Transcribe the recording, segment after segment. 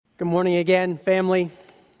Good morning again, family.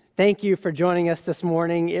 Thank you for joining us this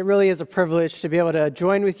morning. It really is a privilege to be able to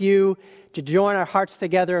join with you, to join our hearts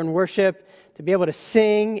together in worship, to be able to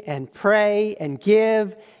sing and pray and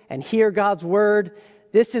give and hear God's word.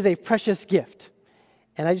 This is a precious gift.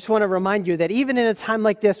 And I just want to remind you that even in a time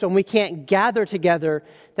like this when we can't gather together,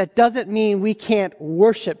 that doesn't mean we can't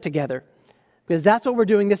worship together. Because that's what we're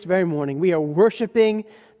doing this very morning. We are worshiping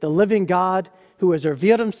the living God who has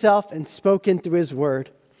revealed himself and spoken through his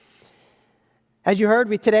word. As you heard,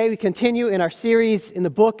 today we continue in our series in the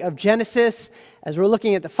book of Genesis as we're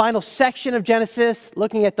looking at the final section of Genesis,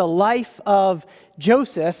 looking at the life of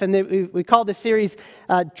Joseph. And we call this series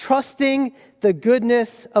Trusting the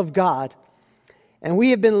Goodness of God. And we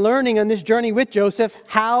have been learning on this journey with Joseph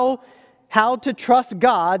how to trust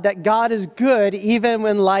God, that God is good even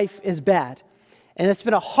when life is bad. And it's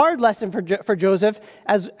been a hard lesson for Joseph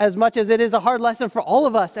as much as it is a hard lesson for all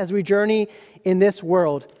of us as we journey in this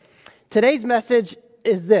world. Today's message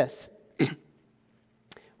is this: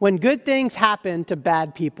 when good things happen to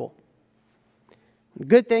bad people. When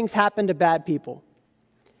good things happen to bad people.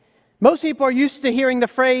 Most people are used to hearing the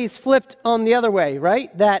phrase flipped on the other way,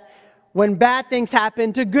 right? That when bad things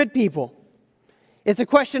happen to good people. It's a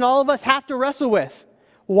question all of us have to wrestle with.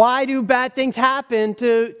 Why do bad things happen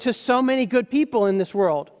to so many good people in this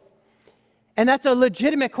world? And that's a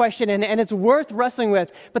legitimate question, and it's worth wrestling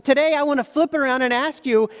with. But today I want to flip it around and ask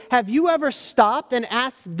you, have you ever stopped and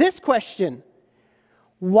asked this question?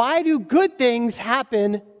 Why do good things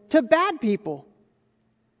happen to bad people?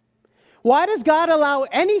 Why does God allow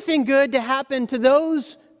anything good to happen to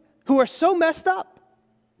those who are so messed up?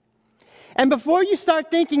 And before you start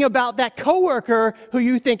thinking about that coworker who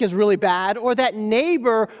you think is really bad, or that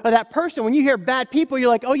neighbor or that person, when you hear bad people, you're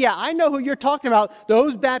like, oh yeah, I know who you're talking about,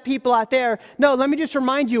 those bad people out there. No, let me just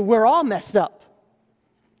remind you, we're all messed up.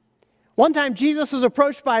 One time Jesus was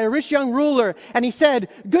approached by a rich young ruler, and he said,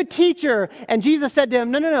 good teacher. And Jesus said to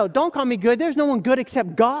him, no, don't call me good. There's no one good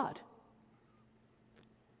except God.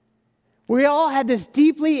 We all have this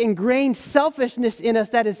deeply ingrained selfishness in us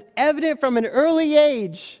that is evident from an early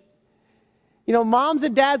age. You know, moms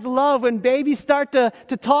and dads love when babies start to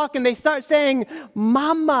talk and they start saying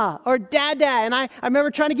mama or dada. And I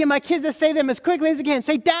remember trying to get my kids to say them as quickly as I can.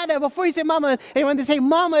 Say dada before you say mama. And when they say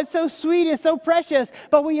mama, it's so sweet, it's so precious.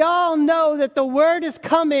 But we all know that the word is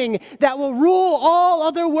coming that will rule all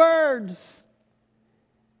other words.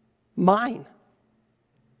 Mine.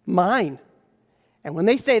 Mine. And when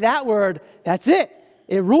they say that word, that's it.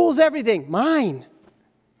 It rules everything. Mine.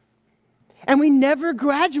 And we never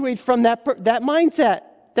graduate from that mindset,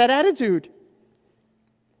 that attitude.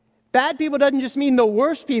 Bad people doesn't just mean the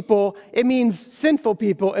worst people. It means sinful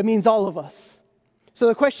people. It means all of us. So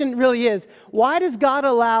the question really is, why does God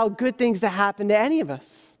allow good things to happen to any of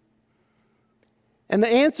us? And the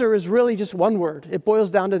answer is really just one word. It boils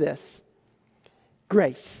down to this: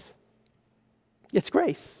 grace. It's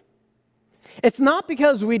grace. It's not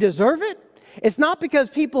because we deserve it. It's not because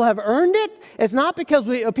people have earned it. It's not because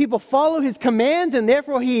people follow his commands and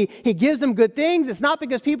therefore he gives them good things. It's not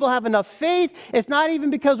because people have enough faith. It's not even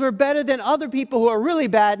because we're better than other people who are really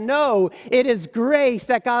bad. No, it is grace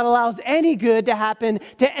that God allows any good to happen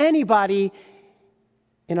to anybody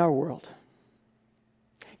in our world.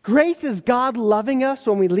 Grace is God loving us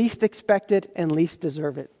when we least expect it and least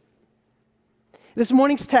deserve it. This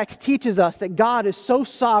morning's text teaches us that God is so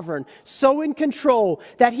sovereign, so in control,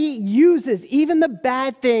 that he uses even the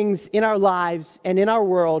bad things in our lives and in our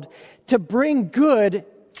world to bring good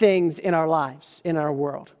things in our lives, in our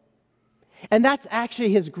world. And that's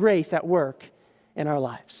actually his grace at work in our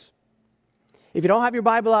lives. If you don't have your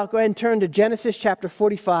Bible out, go ahead and turn to Genesis chapter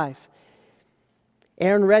 45.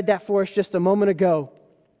 Aaron read that for us just a moment ago.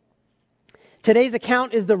 Today's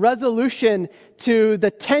account is the resolution to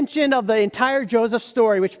the tension of the entire Joseph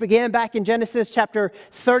story, which began back in Genesis chapter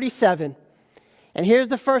 37. And here's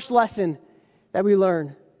the first lesson that we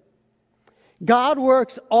learn. God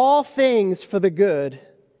works all things for the good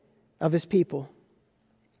of his people.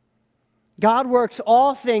 God works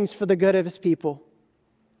all things for the good of his people.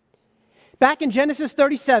 Back in Genesis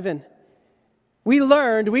 37,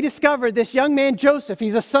 we discovered this young man Joseph.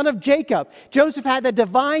 He's a son of Jacob. Joseph had the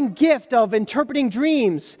divine gift of interpreting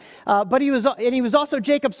dreams, but he was also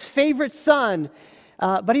Jacob's favorite son.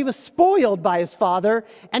 But he was spoiled by his father,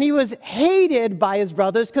 and he was hated by his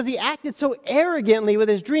brothers because he acted so arrogantly with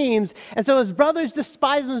his dreams. And so his brothers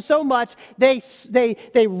despised him so much, they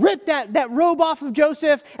ripped that robe off of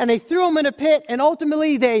Joseph, and they threw him in a pit, and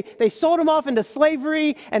ultimately they sold him off into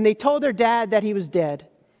slavery, and they told their dad that he was dead.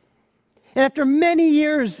 And after many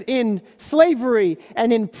years in slavery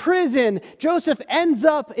and in prison, Joseph ends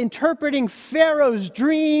up interpreting Pharaoh's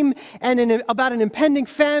dream about an impending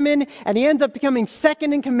famine, and he ends up becoming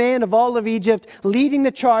second in command of all of Egypt, leading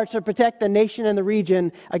the charge to protect the nation and the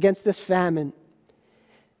region against this famine.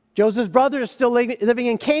 Joseph's brothers are still living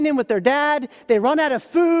in Canaan with their dad. They run out of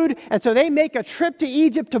food, and so they make a trip to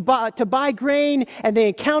Egypt to buy grain, and they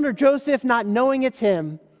encounter Joseph not knowing it's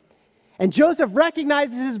him. And Joseph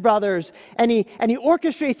recognizes his brothers, and he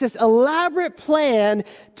orchestrates this elaborate plan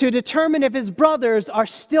to determine if his brothers are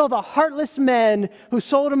still the heartless men who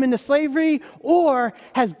sold him into slavery, or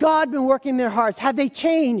has God been working in their hearts? Have they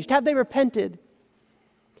changed? Have they repented?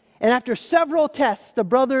 And after several tests, the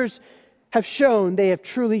brothers have shown they have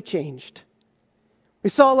truly changed. We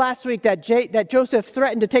saw last week that Joseph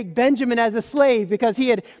threatened to take Benjamin as a slave because he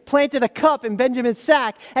had planted a cup in Benjamin's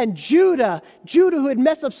sack. And Judah, who had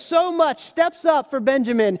messed up so much, steps up for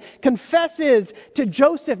Benjamin, confesses to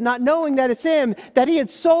Joseph, not knowing that it's him, that he had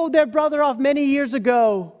sold their brother off many years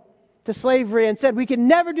ago to slavery, and said, we can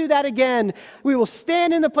never do that again. We will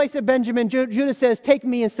stand in the place of Benjamin. Judah says, take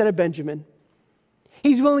me instead of Benjamin.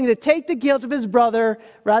 He's willing to take the guilt of his brother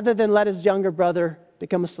rather than let his younger brother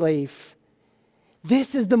become a slave.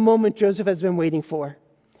 This is the moment Joseph has been waiting for.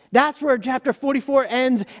 That's where chapter 44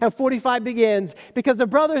 ends and 45 begins, because the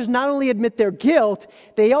brothers not only admit their guilt,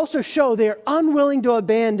 they also show they are unwilling to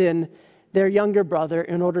abandon their younger brother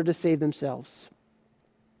in order to save themselves.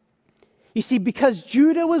 You see, because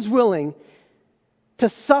Judah was willing to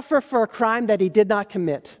suffer for a crime that he did not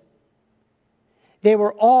commit, they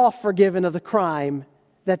were all forgiven of the crime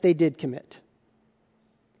that they did commit.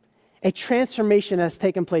 A transformation has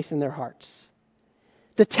taken place in their hearts.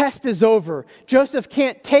 The test is over. Joseph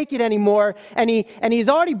can't take it anymore, and he's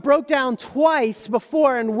already broke down twice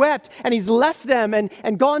before and wept, and he's left them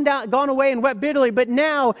and gone away and wept bitterly. But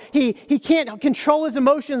now he can't control his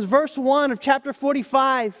emotions. Verse 1 of chapter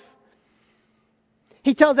 45.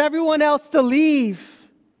 He tells everyone else to leave.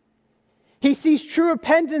 He sees true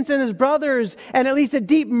repentance in his brothers and at least a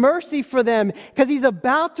deep mercy for them, because he's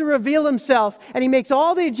about to reveal himself, and he makes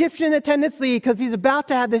all the Egyptian attendants leave because he's about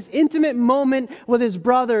to have this intimate moment with his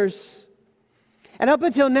brothers. And up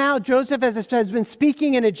until now, Joseph has been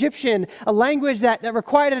speaking in Egyptian, a language that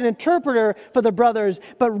required an interpreter for the brothers.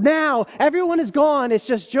 But now everyone is gone. It's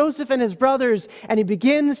just Joseph and his brothers, and he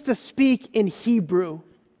begins to speak in Hebrew.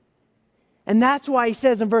 And that's why he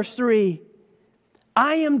says in verse 3,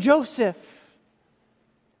 I am Joseph.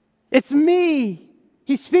 It's me.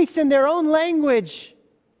 He speaks in their own language.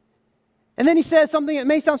 And then he says something that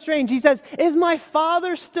may sound strange. He says, is my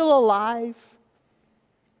father still alive?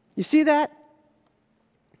 You see that?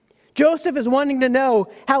 Joseph is wanting to know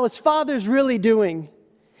how his father's really doing.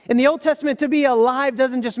 In the Old Testament, to be alive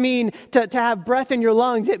doesn't just mean to have breath in your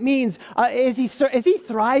lungs. It means, is he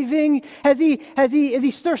thriving? Is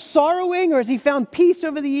he still sorrowing, or has he found peace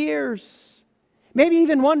over the years? Maybe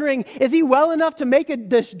even wondering, is he well enough to make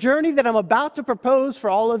this journey that I'm about to propose for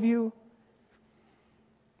all of you?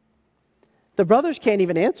 The brothers can't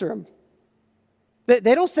even answer him. They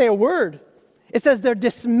don't say a word. It says they're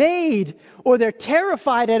dismayed or they're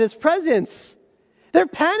terrified at his presence. They're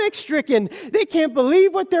panic-stricken. They can't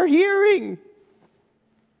believe what they're hearing.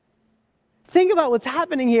 Think about what's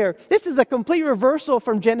happening here. This is a complete reversal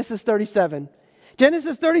from Genesis 37.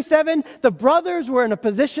 Genesis 37, the brothers were in a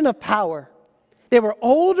position of power. They were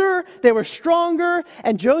older, they were stronger,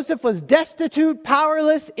 and Joseph was destitute,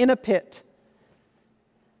 powerless, in a pit.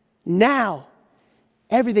 Now,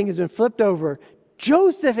 everything has been flipped over.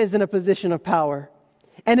 Joseph is in a position of power,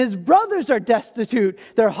 and his brothers are destitute.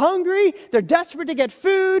 They're hungry, they're desperate to get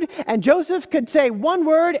food, and Joseph could say one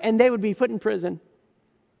word and they would be put in prison.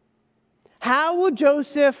 How will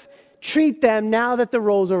Joseph treat them now that the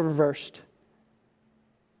roles are reversed?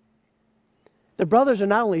 The brothers are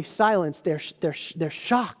not only silenced, they're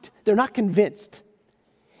shocked. They're not convinced.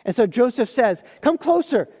 And so Joseph says, come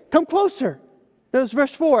closer, come closer. Notice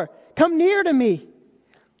verse 4, come near to me.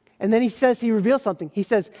 And then he reveals something. He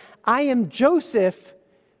says, I am Joseph,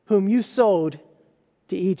 whom you sold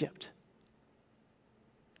to Egypt.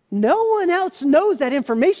 No one else knows that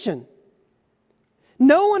information.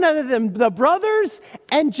 No one other than the brothers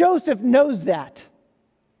and Joseph knows that.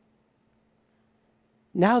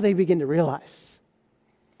 Now they begin to realize.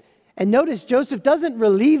 And notice, Joseph doesn't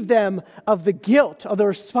relieve them of the guilt, of the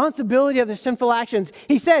responsibility of their sinful actions.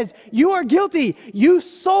 He says, you are guilty. You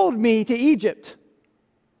sold me to Egypt.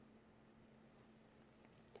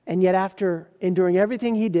 And yet after enduring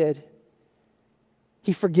everything he did,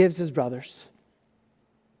 he forgives his brothers.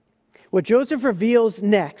 What Joseph reveals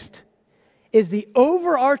next is the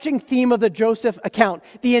overarching theme of the Joseph account.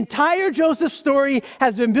 The entire Joseph story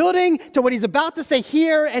has been building to what he's about to say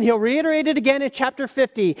here, and he'll reiterate it again in chapter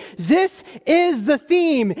 50. This is the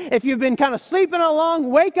theme. If you've been kind of sleeping along,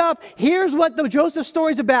 wake up. Here's what the Joseph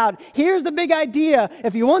story is about. Here's the big idea.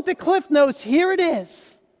 If you want the cliff notes, here it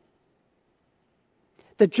is.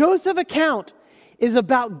 The Joseph account is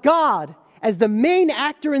about God as the main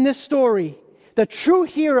actor in this story, the true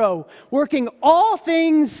hero, working all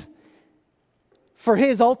things for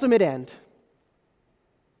his ultimate end.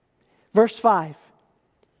 Verse 5,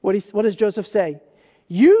 what does Joseph say?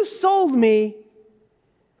 You sold me,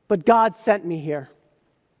 but God sent me here.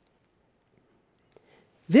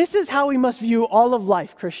 This is how we must view all of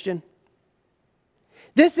life, Christian.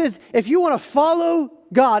 This is, if you want to follow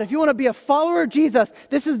God, if you want to be a follower of Jesus,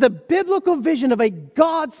 this is the biblical vision of a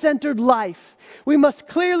God-centered life. We must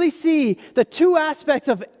clearly see the two aspects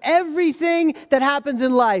of everything that happens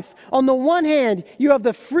in life. On the one hand, you have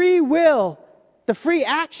the free will, the free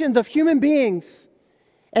actions of human beings.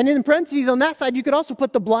 And in parentheses on that side, you could also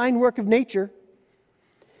put the blind work of nature.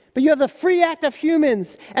 But you have the free act of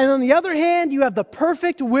humans. And on the other hand, you have the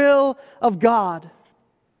perfect will of God.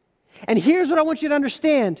 And here's what I want you to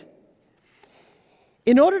understand.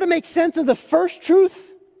 In order to make sense of the first truth,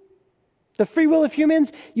 the free will of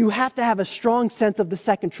humans, you have to have a strong sense of the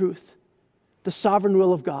second truth, the sovereign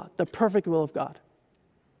will of God, the perfect will of God.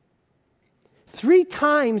 3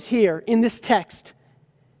 times here in this text,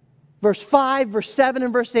 verse 5, verse 7,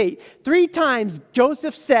 and verse 8, 3 times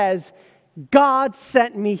Joseph says, God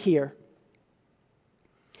sent me here.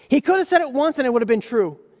 He could have said it once and it would have been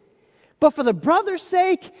true. But for the brother's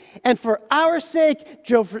sake and for our sake,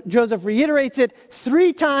 Joseph reiterates it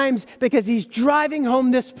 3 times because he's driving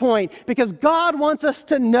home this point. Because God wants us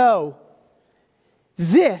to know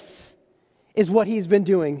this is what he's been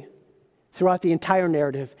doing throughout the entire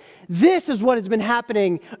narrative. This is what has been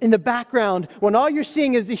happening in the background when all you're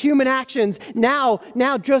seeing is the human actions. Now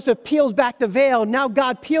Joseph peels back the veil. Now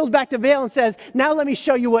God peels back the veil and says, now let me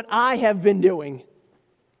show you what I have been doing.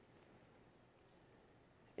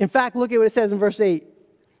 In fact, look at what it says in verse 8.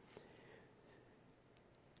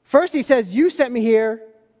 First he says, you sent me here,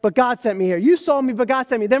 but God sent me here. You saw me, but God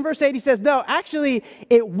sent me. Then verse 8 he says, no, actually,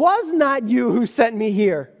 it was not you who sent me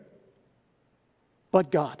here, but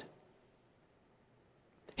God.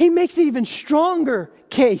 He makes an even stronger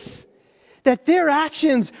case that their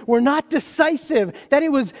actions were not decisive, that it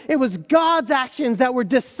was God's actions that were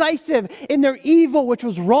decisive in their evil, which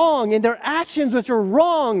was wrong, in their actions, which were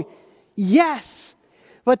wrong. Yes.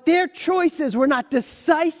 But their choices were not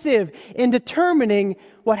decisive in determining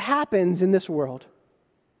what happens in this world.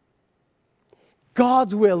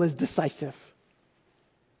 God's will is decisive.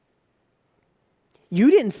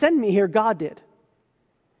 You didn't send me here, God did.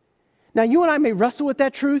 Now, you and I may wrestle with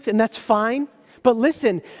that truth, and that's fine. But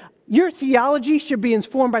listen, your theology should be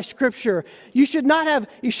informed by Scripture. You shouldn't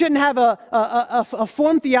have a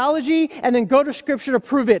formed theology and then go to Scripture to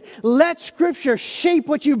prove it. Let Scripture shape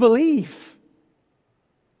what you believe.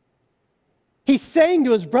 He's saying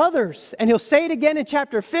to his brothers, and he'll say it again in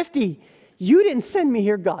chapter 50, you didn't send me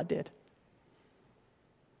here, God did.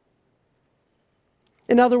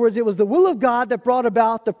 In other words, it was the will of God that brought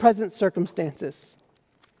about the present circumstances.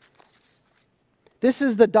 This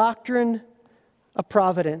is the doctrine of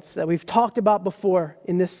providence that we've talked about before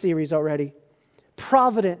in this series already.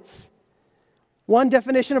 Providence. One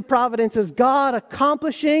definition of providence is God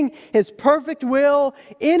accomplishing His perfect will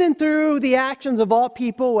in and through the actions of all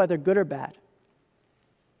people, whether good or bad.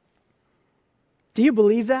 Do you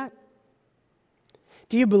believe that?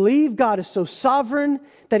 Do you believe God is so sovereign,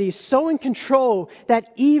 that He's so in control,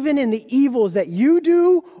 that even in the evils that you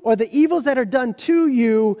do or the evils that are done to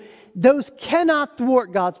you, those cannot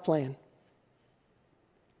thwart God's plan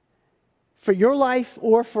for your life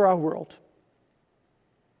or for our world?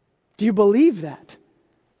 Do you believe that?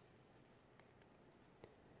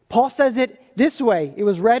 Paul says it this way. It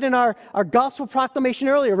was read in our gospel proclamation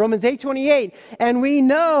earlier, Romans 8:28. And we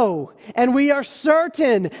know, and we are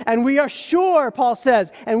certain, and we are sure, Paul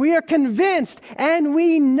says, and we are convinced, and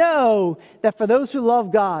we know that for those who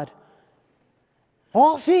love God,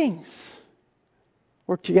 all things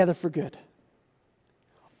work together for good.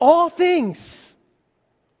 All things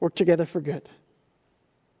work together for good.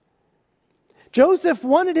 Joseph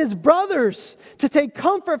wanted his brothers to take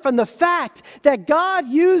comfort from the fact that God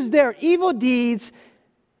used their evil deeds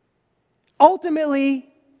ultimately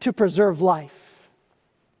to preserve life.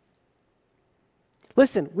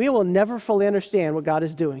 Listen, we will never fully understand what God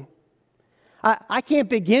is doing. I can't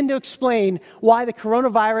begin to explain why the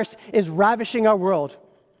coronavirus is ravishing our world.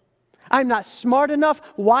 I'm not smart enough,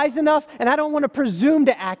 wise enough, and I don't want to presume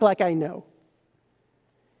to act like I know.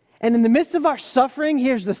 And in the midst of our suffering,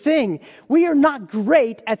 here's the thing. We are not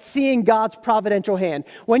great at seeing God's providential hand.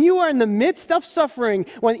 When you are in the midst of suffering,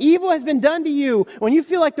 when evil has been done to you, when you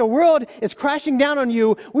feel like the world is crashing down on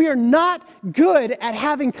you, we are not good at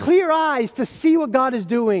having clear eyes to see what God is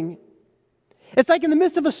doing. It's like in the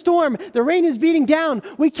midst of a storm, the rain is beating down.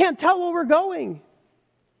 We can't tell where we're going.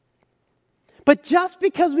 But just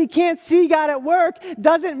because we can't see God at work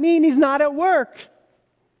doesn't mean He's not at work.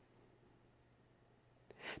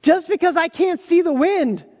 Just because I can't see the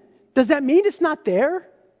wind, does that mean it's not there?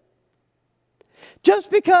 Just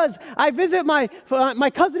because I visit my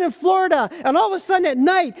cousin in Florida and all of a sudden at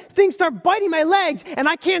night things start biting my legs and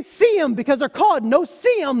I can't see them because they're called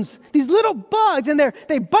no-see-ums, these little bugs, and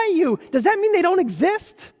they bite you, does that mean they don't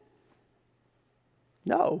exist?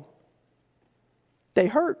 No. They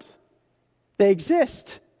hurt. They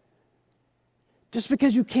exist. Just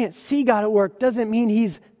because you can't see God at work doesn't mean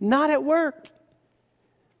He's not at work.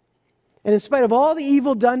 And in spite of all the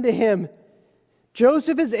evil done to him,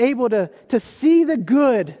 Joseph is able to see the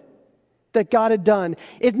good that God had done.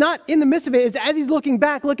 It's not in the midst of it. It's as he's looking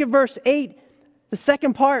back. Look at verse 8, the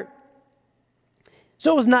second part.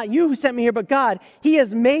 So it was not you who sent me here, but God. He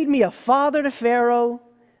has made me a father to Pharaoh,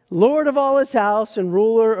 Lord of all his house, and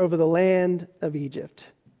ruler over the land of Egypt.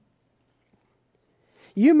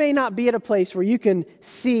 You may not be at a place where you can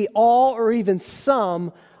see all or even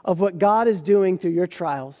some of what God is doing through your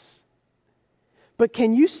trials. But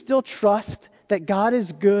can you still trust that God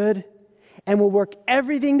is good and will work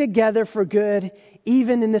everything together for good,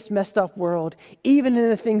 even in this messed up world, even in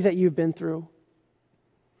the things that you've been through?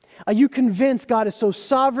 Are you convinced God is so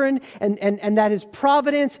sovereign and that His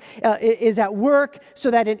providence is at work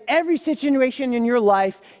so that in every situation in your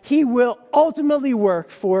life, He will ultimately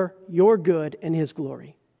work for your good and His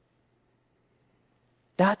glory?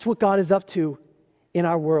 That's what God is up to in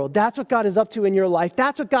our world. That's what God is up to in your life.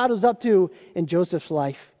 That's what God was up to in Joseph's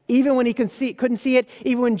life. Even when he couldn't see it,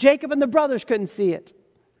 even when Jacob and the brothers couldn't see it.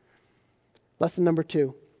 Lesson number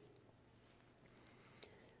 2.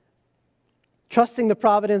 Trusting the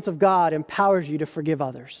providence of God empowers you to forgive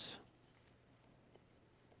others.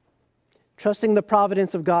 Trusting the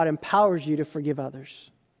providence of God empowers you to forgive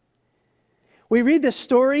others. We read this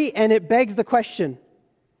story and it begs the question,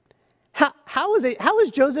 how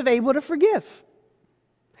is Joseph able to forgive?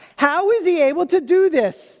 How is he able to do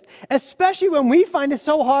this? Especially when we find it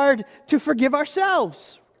so hard to forgive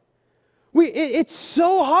ourselves. It's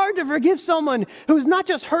so hard to forgive someone who's not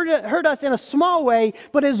just hurt us in a small way,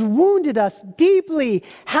 but has wounded us deeply.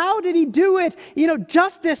 How did he do it?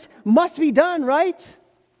 Justice must be done, right?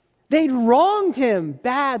 They'd wronged him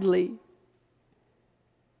badly.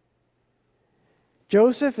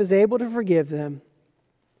 Joseph is able to forgive them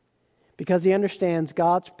because he understands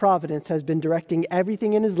God's providence has been directing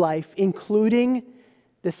everything in his life, including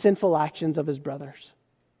the sinful actions of his brothers.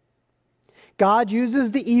 God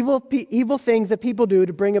uses the evil things that people do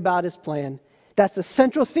to bring about His plan. That's the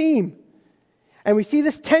central theme. And we see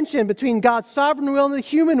this tension between God's sovereign will and the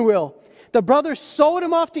human will. The brothers sold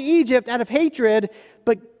him off to Egypt out of hatred,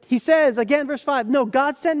 but he says, again, verse 5, no,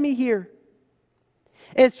 God sent me here.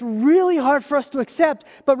 It's really hard for us to accept,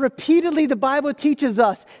 but repeatedly the Bible teaches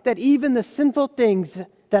us that even the sinful things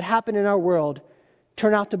that happen in our world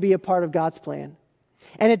turn out to be a part of God's plan.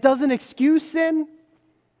 And it doesn't excuse sin.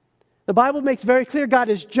 The Bible makes very clear God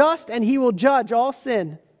is just and He will judge all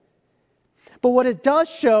sin. But what it does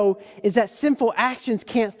show is that sinful actions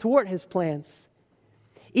can't thwart His plans.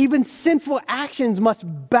 Even sinful actions must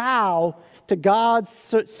bow to God's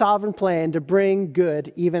sovereign plan to bring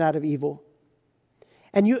good even out of evil.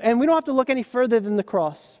 And we don't have to look any further than the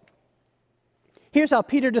cross. Here's how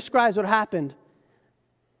Peter describes what happened.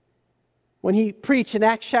 When he preached in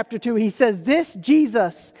Acts chapter 2, he says, this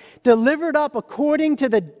Jesus, delivered up according to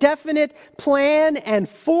the definite plan and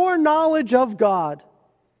foreknowledge of God.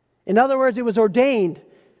 In other words, it was ordained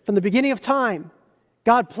from the beginning of time.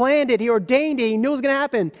 God planned it. He ordained it. He knew it was going to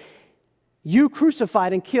happen. You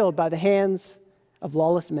crucified and killed by the hands of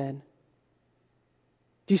lawless men.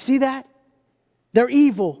 Do you see that? Their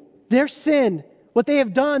evil, their sin, what they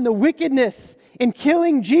have done, the wickedness in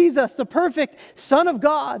killing Jesus, the perfect Son of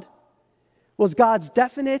God, was God's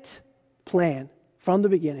definite plan from the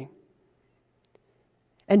beginning.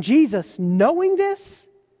 And Jesus, knowing this,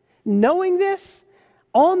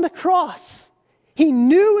 on the cross, He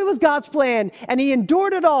knew it was God's plan, and He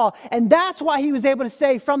endured it all. And that's why He was able to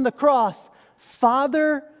say from the cross,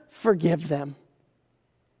 Father, forgive them.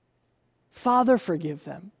 Father, forgive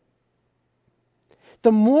them.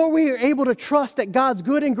 The more we are able to trust that God's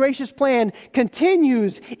good and gracious plan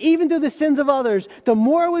continues even through the sins of others, the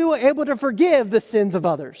more we will be able to forgive the sins of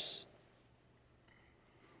others.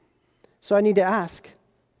 So I need to ask,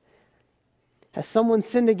 has someone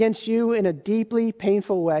sinned against you in a deeply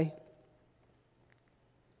painful way?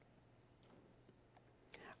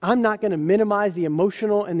 I'm not going to minimize the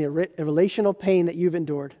emotional and the relational pain that you've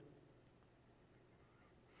endured.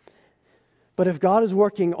 But if God is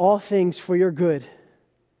working all things for your good,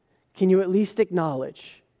 can you at least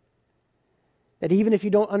acknowledge that even if you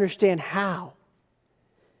don't understand how,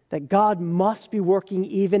 that God must be working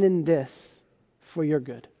even in this for your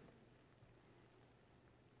good?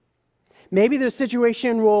 Maybe the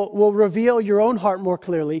situation will reveal your own heart more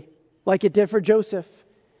clearly, like it did for Joseph.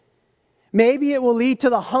 Maybe it will lead to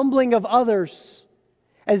the humbling of others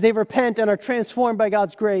as they repent and are transformed by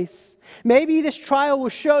God's grace. Maybe this trial will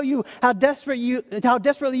show you how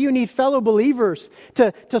desperately you need fellow believers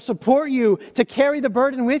to support you, to carry the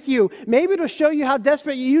burden with you. Maybe it'll show you how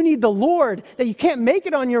desperately you need the Lord, that you can't make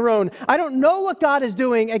it on your own. I don't know what God is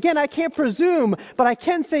doing. Again, I can't presume, but I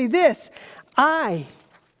can say this. I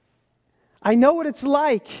know what it's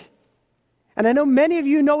like. And I know many of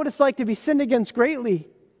you know what it's like to be sinned against greatly.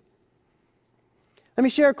 Let me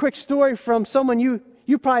share a quick story from someone you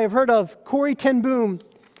probably have heard of, Corrie ten Boom.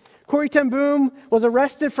 Corrie ten Boom was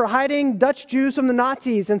arrested for hiding Dutch Jews from the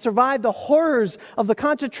Nazis and survived the horrors of the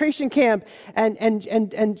concentration camp.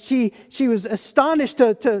 And she was astonished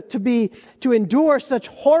to endure such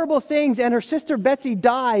horrible things. And her sister Betsy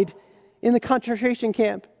died in the concentration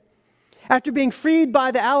camp. After being freed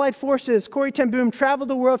by the Allied forces, Corrie ten Boom traveled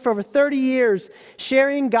the world for over 30 years,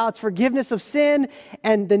 sharing God's forgiveness of sin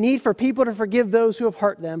and the need for people to forgive those who have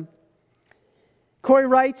hurt them. Corrie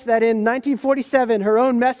writes that in 1947, her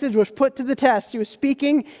own message was put to the test. She was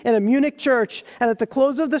speaking in a Munich church, and at the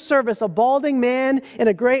close of the service, a balding man in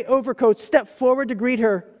a gray overcoat stepped forward to greet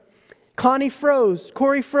her. Corrie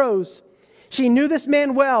froze. She knew this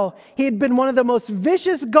man well. He had been one of the most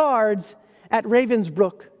vicious guards at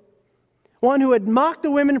Ravensbrück, one who had mocked the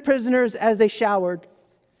women prisoners as they showered.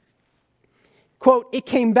 Quote, "It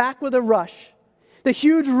came back with a rush. The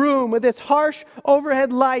huge room with its harsh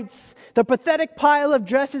overhead lights, the pathetic pile of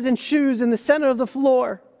dresses and shoes in the center of the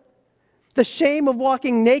floor, the shame of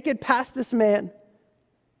walking naked past this man.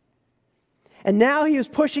 And now he was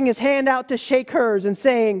pushing his hand out to shake hers and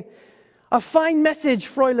saying, 'A fine message,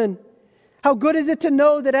 Fräulein. How good is it to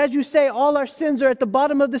know that, as you say, all our sins are at the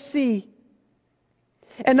bottom of the sea?'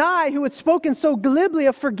 And I, who had spoken so glibly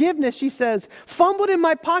of forgiveness," she says, "fumbled in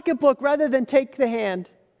my pocketbook rather than take the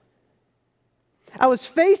hand. I was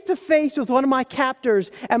face to face with one of my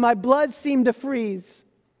captors, and my blood seemed to freeze."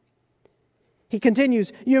 He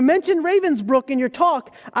continues, "You mentioned Ravensbrück in your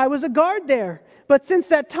talk. I was a guard there. But since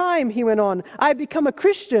that time," he went on, "I have become a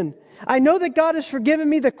Christian. I know that God has forgiven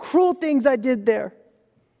me the cruel things I did there.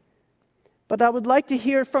 But I would like to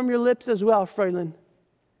hear from your lips as well, Fräulein."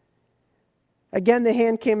 Again, the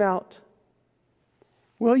hand came out.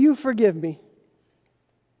 "Will you forgive me?"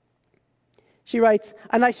 She writes,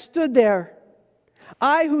 "And I stood there,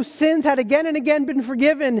 I whose sins had again and again been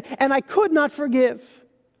forgiven, and I could not forgive.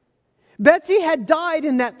 Betsy had died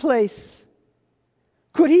in that place.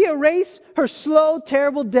 Could he erase her slow,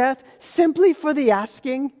 terrible death simply for the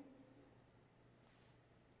asking?"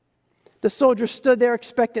 The soldier stood there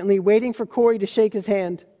expectantly, waiting for Corrie to shake his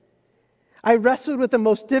hand. "I wrestled with the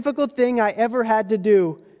most difficult thing I ever had to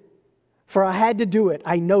do, for I had to do it.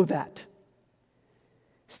 I know that."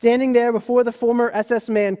 Standing there before the former SS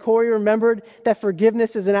man, Corrie remembered that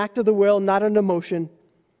forgiveness is an act of the will, not an emotion.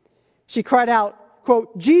 She cried out,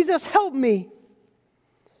 quote, "Jesus, help me.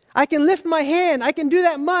 I can lift my hand. I can do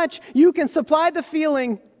that much. You can supply the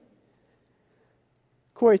feeling."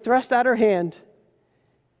 Corrie thrust out her hand.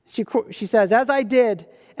 She says, "As I did,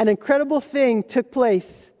 an incredible thing took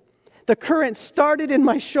place. The current started in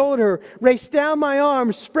my shoulder, raced down my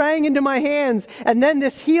arm, sprang into my hands, and then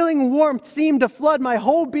this healing warmth seemed to flood my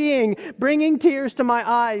whole being, bringing tears to my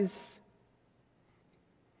eyes.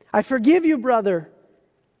 'I forgive you, brother,'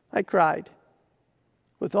 I cried,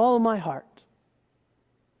 'with all my heart.'"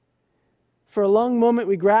 For a long moment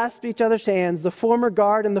we grasped each other's hands, the former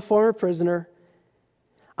guard and the former prisoner.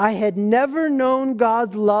 I had never known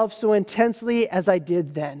God's love so intensely as I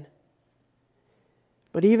did then.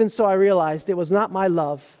 But even so, I realized it was not my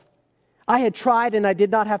love. I had tried and I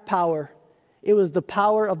did not have power. It was the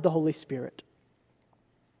power of the Holy Spirit.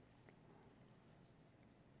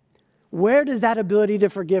 Where does that ability to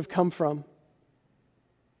forgive come from?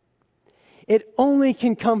 It only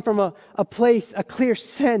can come from a place, a clear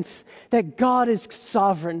sense that God is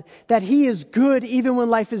sovereign, that He is good even when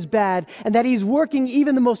life is bad, and that He's working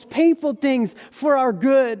even the most painful things for our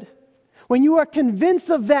good. When you are convinced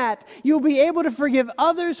of that, you'll be able to forgive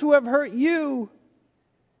others who have hurt you.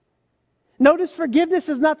 Notice forgiveness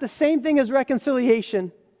is not the same thing as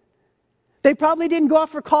reconciliation. They probably didn't go out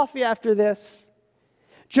for coffee after this.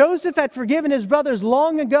 Joseph had forgiven his brothers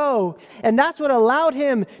long ago, and that's what allowed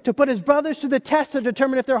him to put his brothers to the test to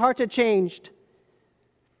determine if their hearts had changed.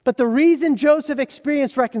 But the reason Joseph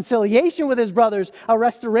experienced reconciliation with his brothers, a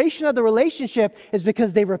restoration of the relationship, is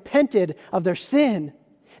because they repented of their sin.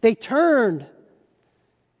 They turned.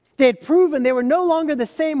 They had proven they were no longer the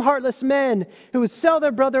same heartless men who would sell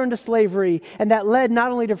their brother into slavery, and that led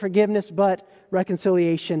not only to forgiveness, but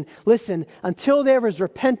reconciliation. Listen, until there was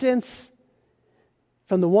repentance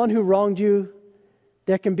from the one who wronged you,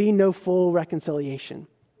 there can be no full reconciliation.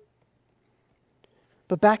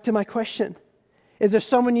 But back to my question. Is there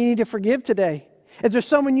someone you need to forgive today? Is there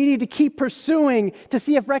someone you need to keep pursuing to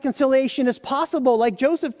see if reconciliation is possible, like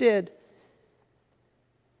Joseph did?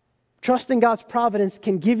 Trusting God's providence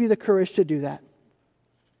can give you the courage to do that.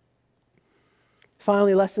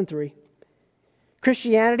 Finally, lesson 3.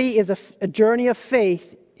 Christianity is a journey of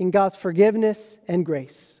faith in God's forgiveness and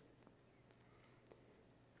grace.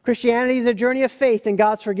 Christianity is a journey of faith in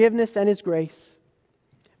God's forgiveness and His grace.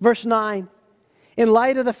 Verse 9. In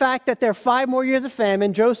light of the fact that there are 5 more years of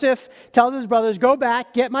famine, Joseph tells his brothers, go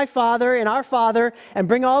back, get my father and our father, and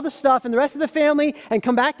bring all the stuff and the rest of the family, and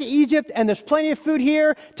come back to Egypt, and there's plenty of food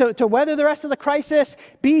here to weather the rest of the crisis.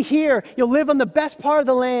 Be here. You'll live on the best part of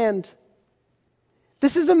the land.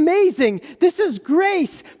 This is amazing. This is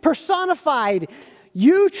grace personified.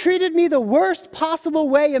 You treated me the worst possible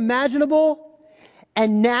way imaginable,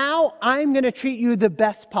 and now I'm going to treat you the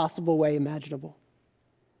best possible way imaginable.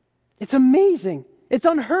 It's amazing. It's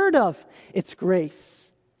unheard of. It's grace.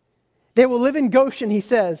 They will live in Goshen, he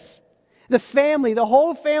says. The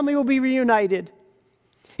whole family will be reunited.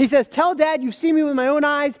 He says, tell Dad you've seen me with my own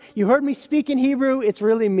eyes. You heard me speak in Hebrew. It's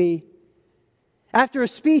really me. After a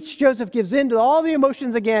speech, Joseph gives in to all the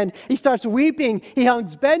emotions again. He starts weeping. He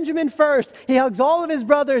hugs Benjamin first. He hugs all of his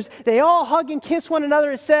brothers. They all hug and kiss one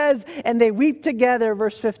another, it says, and they weep together,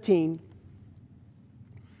 verse 15.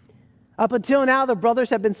 Up until now, the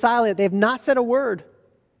brothers have been silent. They have not said a word.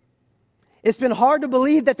 It's been hard to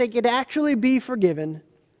believe that they could actually be forgiven.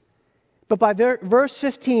 But by verse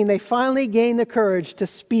 15, they finally gain the courage to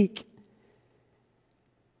speak.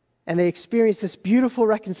 And they experience this beautiful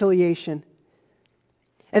reconciliation.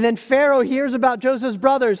 And then Pharaoh hears about Joseph's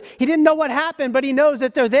brothers. He didn't know what happened, but he knows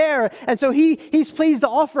that they're there. And so he's pleased to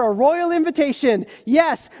offer a royal invitation.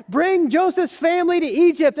 Yes, bring Joseph's family to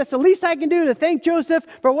Egypt. That's the least I can do to thank Joseph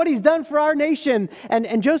for what he's done for our nation.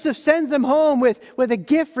 And Joseph sends them home with a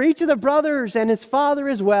gift for each of the brothers and his father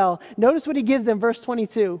as well. Notice what he gives them, verse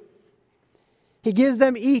 22. He gives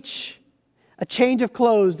them each a change of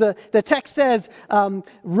clothes. The text says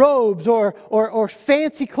robes or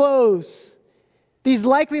fancy clothes. These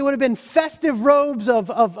likely would have been festive robes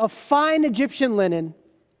of fine Egyptian linen.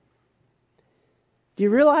 Do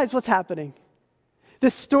you realize what's happening?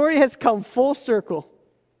 This story has come full circle.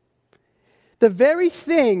 The very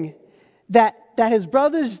thing that his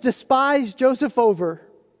brothers despised Joseph over,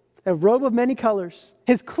 a robe of many colors,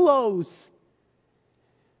 his clothes,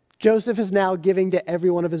 Joseph is now giving to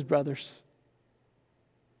every one of his brothers.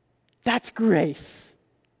 That's grace.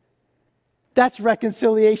 That's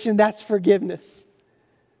reconciliation. That's forgiveness.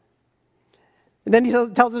 And then he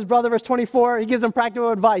tells his brother, verse 24, he gives him practical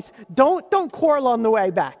advice. Don't quarrel on the way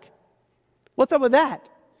back. What's up with that?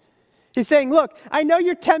 He's saying, look, I know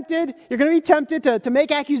you're tempted. You're going to be tempted to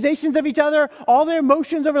make accusations of each other. All their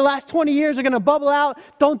emotions over the last 20 years are going to bubble out.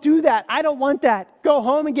 Don't do that. I don't want that. Go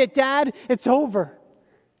home and get Dad. It's over.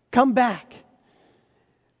 Come back.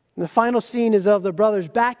 And the final scene is of the brothers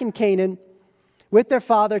back in Canaan with their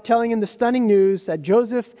father, telling him the stunning news that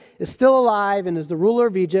Joseph is still alive and is the ruler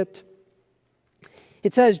of Egypt.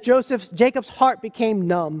 It says Jacob's heart became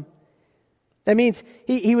numb. That means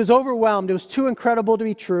he was overwhelmed. It was too incredible to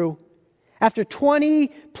be true. After 20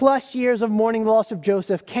 plus years of mourning the loss of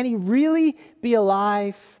Joseph, can he really be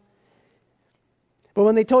alive? But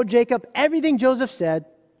when they told Jacob everything Joseph said,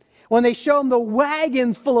 when they show him the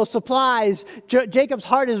wagons full of supplies, Jacob's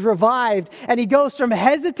heart is revived, and he goes from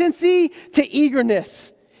hesitancy to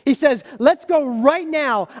eagerness. He says, let's go right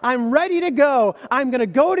now. I'm ready to go. I'm going to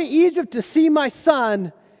go to Egypt to see my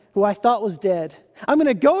son, who I thought was dead. I'm going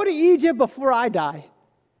to go to Egypt before I die.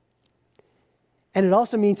 And it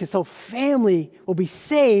also means his whole family will be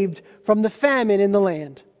saved from the famine in the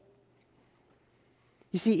land.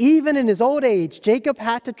 You see, even in his old age, Jacob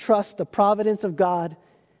had to trust the providence of God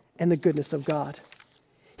and the goodness of God.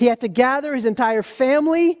 He had to gather his entire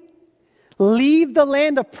family, leave the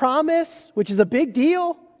land of promise, which is a big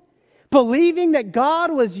deal, believing that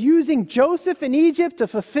God was using Joseph in Egypt to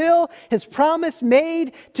fulfill his promise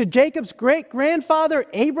made to Jacob's great-grandfather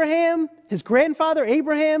Abraham, his grandfather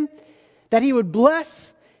Abraham, that he would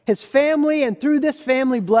bless his family and through this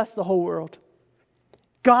family bless the whole world.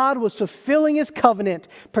 God was fulfilling his covenant,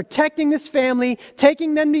 protecting this family,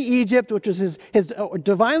 taking them to Egypt, which was his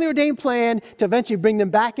divinely ordained plan to eventually bring them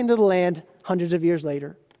back into the land hundreds of years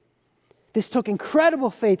later. This took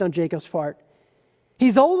incredible faith on Jacob's part.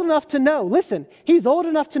 He's old enough to know, listen, he's old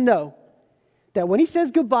enough to know that when he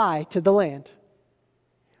says goodbye to the land,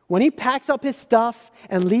 when he packs up his stuff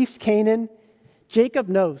and leaves Canaan, Jacob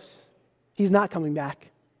knows he's not coming back.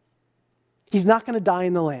 He's not going to die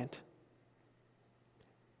in the land.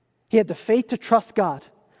 He had the faith to trust God.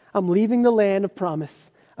 I'm leaving the land of promise.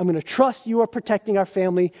 I'm going to trust you are protecting our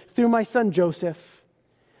family through my son Joseph,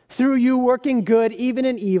 through you working good even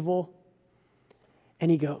in evil. And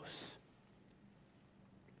he goes.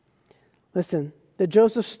 Listen, the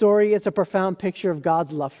Joseph story is a profound picture of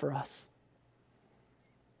God's love for us.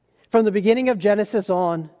 From the beginning of Genesis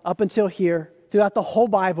on, up until here, throughout the whole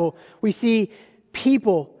Bible, we see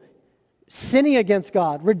people sinning against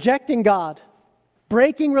God, rejecting God,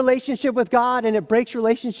 breaking relationship with God, and it breaks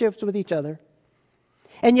relationships with each other.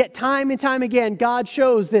 And yet time and time again, God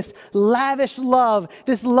shows this lavish love,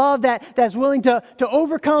 this love that's willing to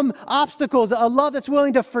overcome obstacles, a love that's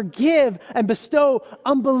willing to forgive and bestow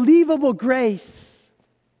unbelievable grace.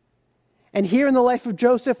 And here in the life of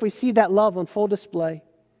Joseph, we see that love on full display.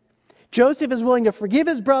 Joseph is willing to forgive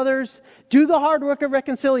his brothers, do the hard work of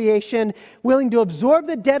reconciliation, willing to absorb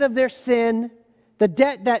the debt of their sin, the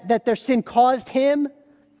debt that their sin caused him.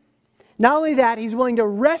 Not only that, he's willing to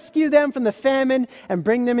rescue them from the famine and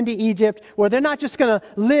bring them into Egypt, where they're not just going to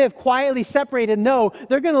live quietly separated. No,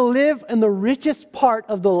 they're going to live in the richest part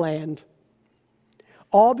of the land.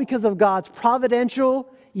 All because of God's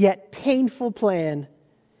providential yet painful plan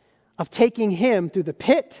of taking him through the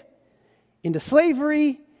pit, into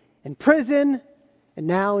slavery, in prison, and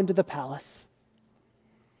now into the palace.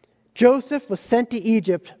 Joseph was sent to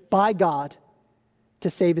Egypt by God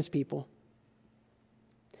to save his people.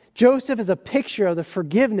 Joseph is a picture of the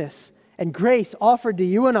forgiveness and grace offered to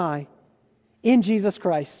you and I in Jesus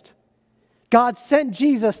Christ. God sent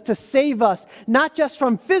Jesus to save us, not just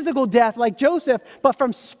from physical death like Joseph, but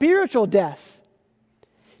from spiritual death.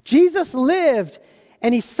 Jesus lived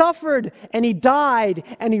and he suffered and he died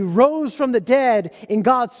and he rose from the dead in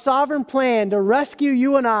God's sovereign plan to rescue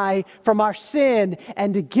you and I from our sin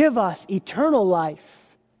and to give us eternal life.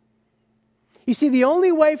 You see, the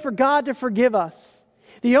only way for God to forgive us,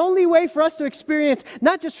 the only way for us to experience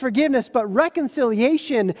not just forgiveness, but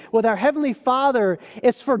reconciliation with our Heavenly Father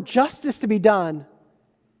is for justice to be done.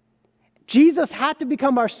 Jesus had to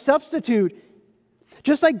become our substitute.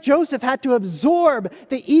 Just like Joseph had to absorb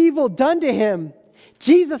the evil done to him,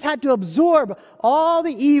 Jesus had to absorb all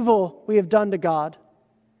the evil we have done to God.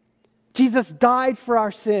 Jesus died for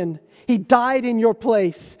our sin. He died in your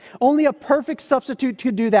place. Only a perfect substitute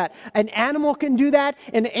could do that. An animal can do that.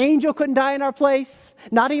 An angel couldn't die in our place.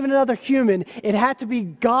 Not even another human. It had to be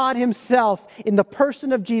God himself in the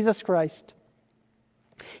person of Jesus Christ.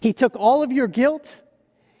 He took all of your guilt,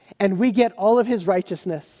 and we get all of his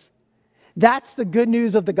righteousness. That's the good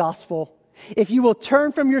news of the gospel. If you will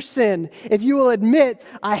turn from your sin, if you will admit,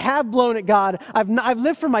 I have blown it, God. I've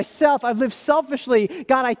lived for myself. I've lived selfishly.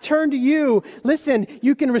 God, I turn to you. Listen,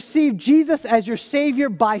 you can receive Jesus as your Savior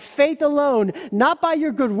by faith alone, not by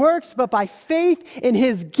your good works, but by faith in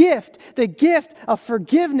his gift, the gift of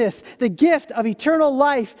forgiveness, the gift of eternal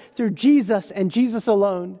life through Jesus and Jesus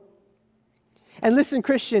alone. And listen,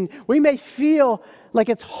 Christian, we may feel like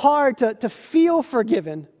it's hard to feel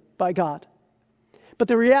forgiven by God. But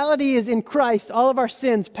the reality is in Christ, all of our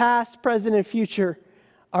sins, past, present, and future,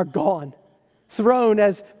 are gone. Thrown,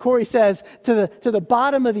 as Corey says, to the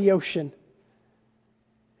bottom of the ocean.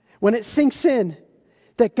 When it sinks in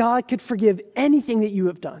that God could forgive anything that you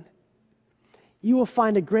have done, you will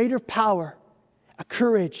find a greater power, a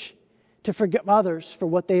courage to forgive others for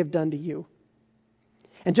what they have done to you.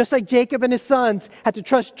 And just like Jacob and his sons had to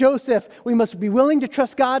trust Joseph, we must be willing to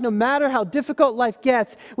trust God no matter how difficult life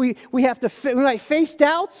gets. We might face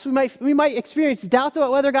doubts. We might experience doubts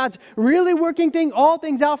about whether God's really working all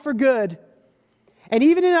things out for good. And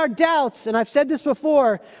even in our doubts, and I've said this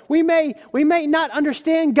before, we may not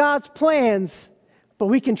understand God's plans, but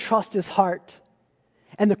we can trust his heart.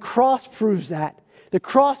 And the cross proves that. The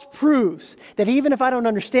cross proves that even if I don't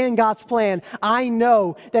understand God's plan, I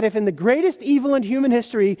know that if in the greatest evil in human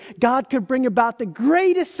history, God could bring about the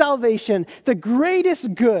greatest salvation, the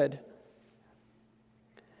greatest good,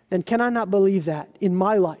 then can I not believe that in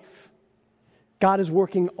my life God is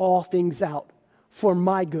working all things out for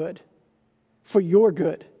my good, for your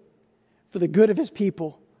good, for the good of his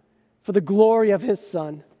people, for the glory of his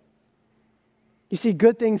Son. You see,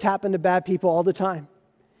 good things happen to bad people all the time.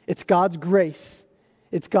 It's God's grace.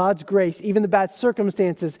 It's God's grace. Even the bad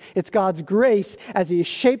circumstances, it's God's grace as he is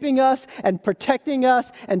shaping us and protecting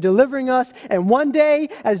us and delivering us. And one day,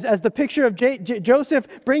 as the picture of Joseph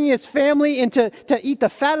bringing his family to eat the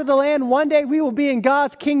fat of the land, one day we will be in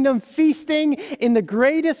God's kingdom feasting in the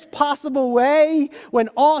greatest possible way when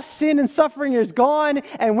all sin and suffering is gone.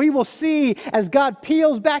 And we will see as God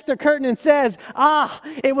peels back the curtain and says,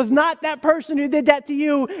 it was not that person who did that to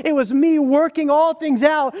you. It was me working all things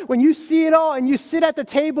out. When you see it all and you sit at the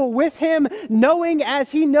table with him, knowing as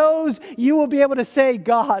he knows, you will be able to say,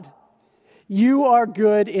 God, you are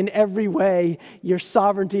good in every way. Your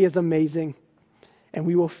sovereignty is amazing. And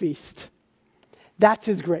we will feast. That's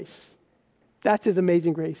his grace. That's his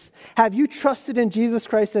amazing grace. Have you trusted in Jesus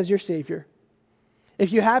Christ as your Savior?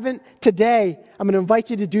 If you haven't, today, I'm going to invite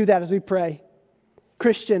you to do that as we pray.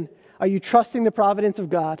 Christian, are you trusting the providence of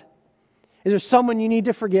God? Is there someone you need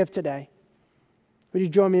to forgive today? Would you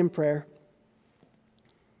join me in prayer?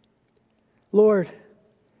 Lord,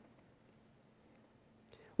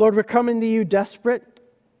 we're coming to you desperate.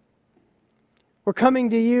 We're coming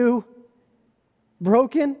to you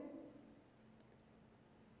broken.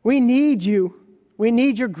 We need you. We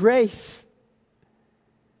need your grace.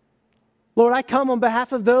 Lord, I come on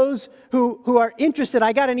behalf of those who are interested.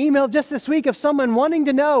 I got an email just this week of someone wanting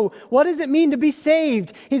to know, what does it mean to be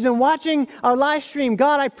saved? He's been watching our live stream.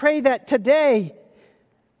 God, I pray that today,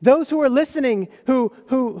 those who are listening,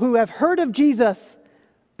 who have heard of Jesus,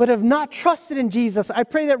 but have not trusted in Jesus, I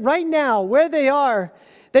pray that right now, where they are,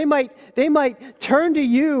 they might turn to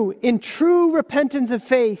you in true repentance of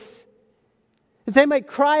faith. That they might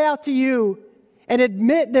cry out to you and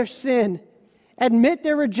admit their sin, admit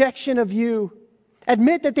their rejection of you,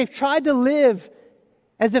 admit that they've tried to live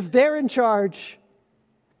as if they're in charge,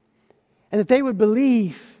 and that they would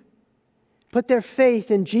believe, put their faith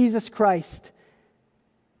in Jesus Christ,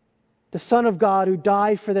 the Son of God who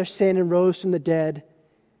died for their sin and rose from the dead,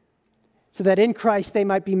 so that in Christ they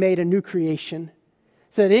might be made a new creation,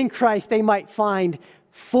 so that in Christ they might find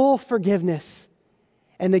full forgiveness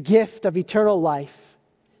and the gift of eternal life.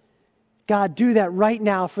 God, do that right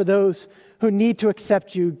now for those who need to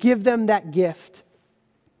accept you. Give them that gift.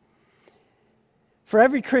 For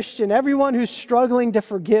every Christian, everyone who's struggling to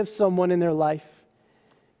forgive someone in their life,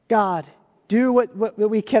 God, do what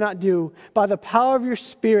we cannot do. By the power of your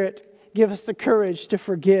Spirit, give us the courage to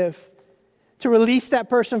forgive, to release that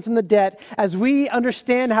person from the debt. As we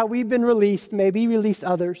understand how we've been released, maybe release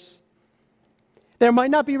others. There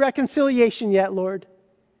might not be reconciliation yet, Lord,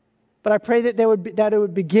 but I pray that it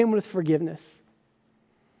would begin with forgiveness.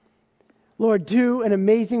 Lord, do an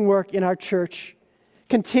amazing work in our church.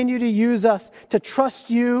 Continue to use us to trust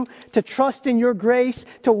you, to trust in your grace,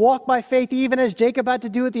 to walk by faith, even as Jacob had to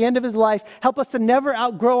do at the end of his life. Help us to never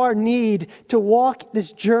outgrow our need to walk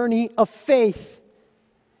this journey of faith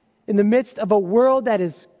in the midst of a world that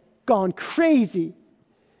has gone crazy.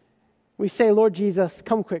 We say, Lord Jesus,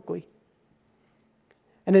 come quickly.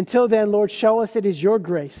 And until then, Lord, show us it is your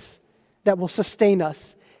grace that will sustain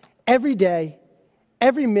us every day,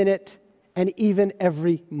 every minute, and even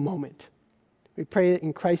every moment. We pray it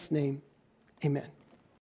in Christ's name. Amen.